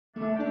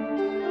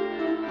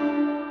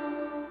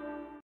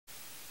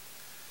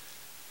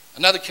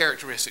Another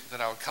characteristic that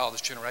I would call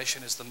this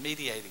generation is the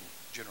mediating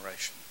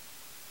generation.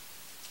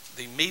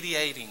 The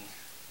mediating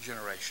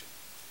generation.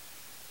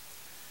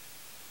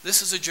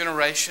 This is a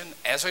generation,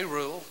 as a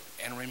rule,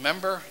 and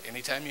remember,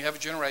 anytime you have a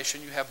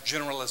generation, you have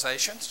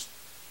generalizations.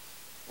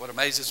 What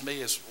amazes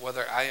me is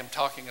whether I am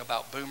talking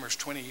about boomers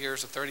 20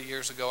 years or 30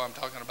 years ago, I'm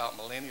talking about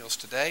millennials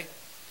today,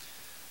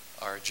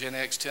 or Gen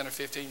X 10 or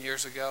 15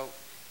 years ago.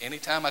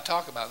 Anytime I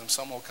talk about them,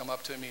 someone will come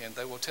up to me and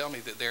they will tell me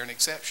that they're an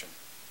exception.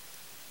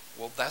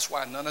 Well, that's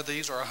why none of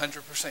these are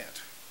 100%.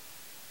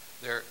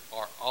 There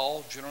are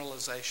all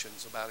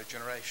generalizations about a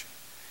generation.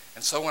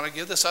 And so when I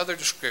give this other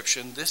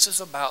description, this is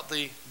about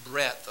the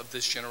breadth of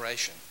this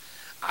generation.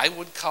 I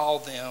would call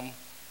them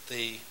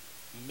the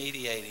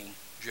mediating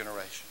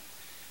generation.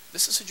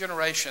 This is a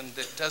generation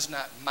that does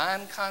not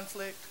mind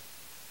conflict,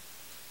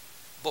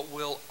 but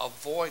will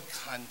avoid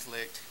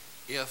conflict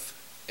if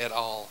at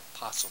all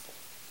possible.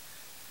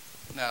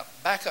 Now,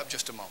 back up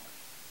just a moment.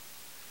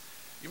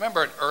 You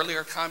remember an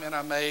earlier comment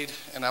I made,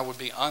 and I would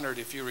be honored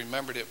if you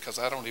remembered it because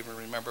I don't even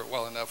remember it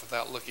well enough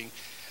without looking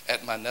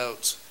at my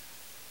notes.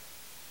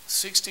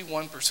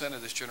 61%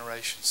 of this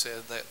generation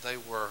said that they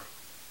were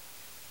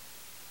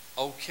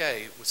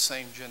okay with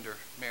same-gender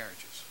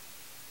marriages.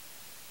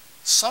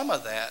 Some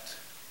of that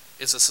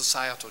is a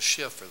societal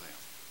shift for them.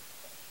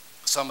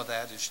 Some of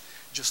that is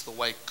just the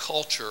way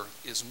culture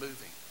is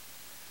moving.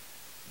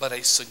 But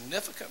a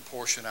significant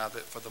portion of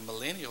it for the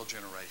millennial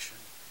generation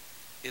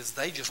is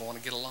they just want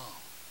to get along.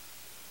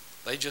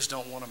 They just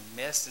don't want to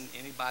mess in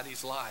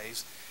anybody's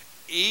lives,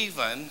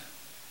 even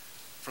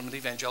from an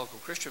evangelical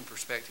Christian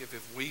perspective.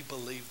 If we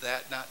believe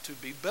that not to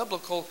be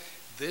biblical,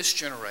 this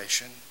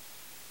generation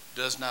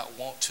does not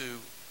want to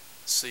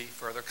see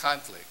further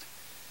conflict.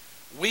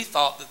 We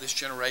thought that this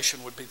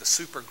generation would be the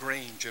super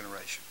green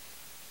generation,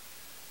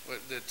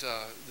 that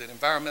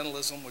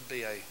environmentalism would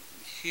be a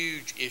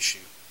huge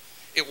issue.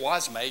 It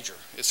was major.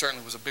 It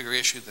certainly was a bigger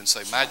issue than,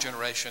 say, my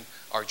generation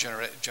or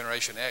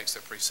Generation X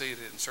that preceded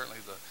it, and certainly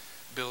the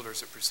builders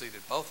that preceded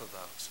both of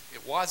those.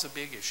 It was a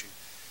big issue,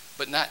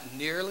 but not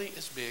nearly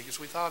as big as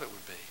we thought it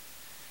would be.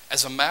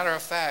 As a matter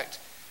of fact,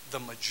 the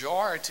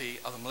majority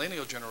of the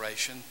millennial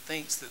generation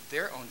thinks that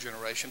their own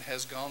generation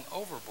has gone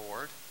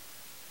overboard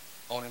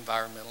on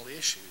environmental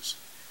issues.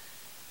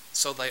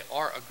 So they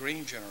are a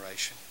green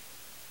generation,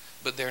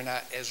 but they're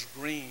not as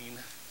green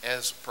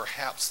as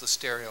perhaps the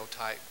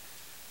stereotype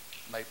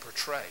may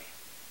portray.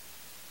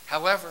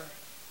 However,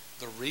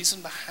 the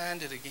reason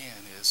behind it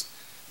again is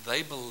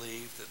they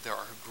believe that there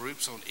are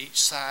groups on each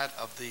side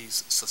of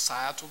these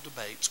societal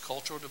debates,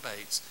 cultural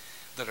debates,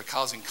 that are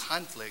causing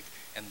conflict,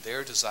 and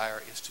their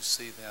desire is to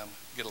see them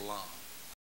get along.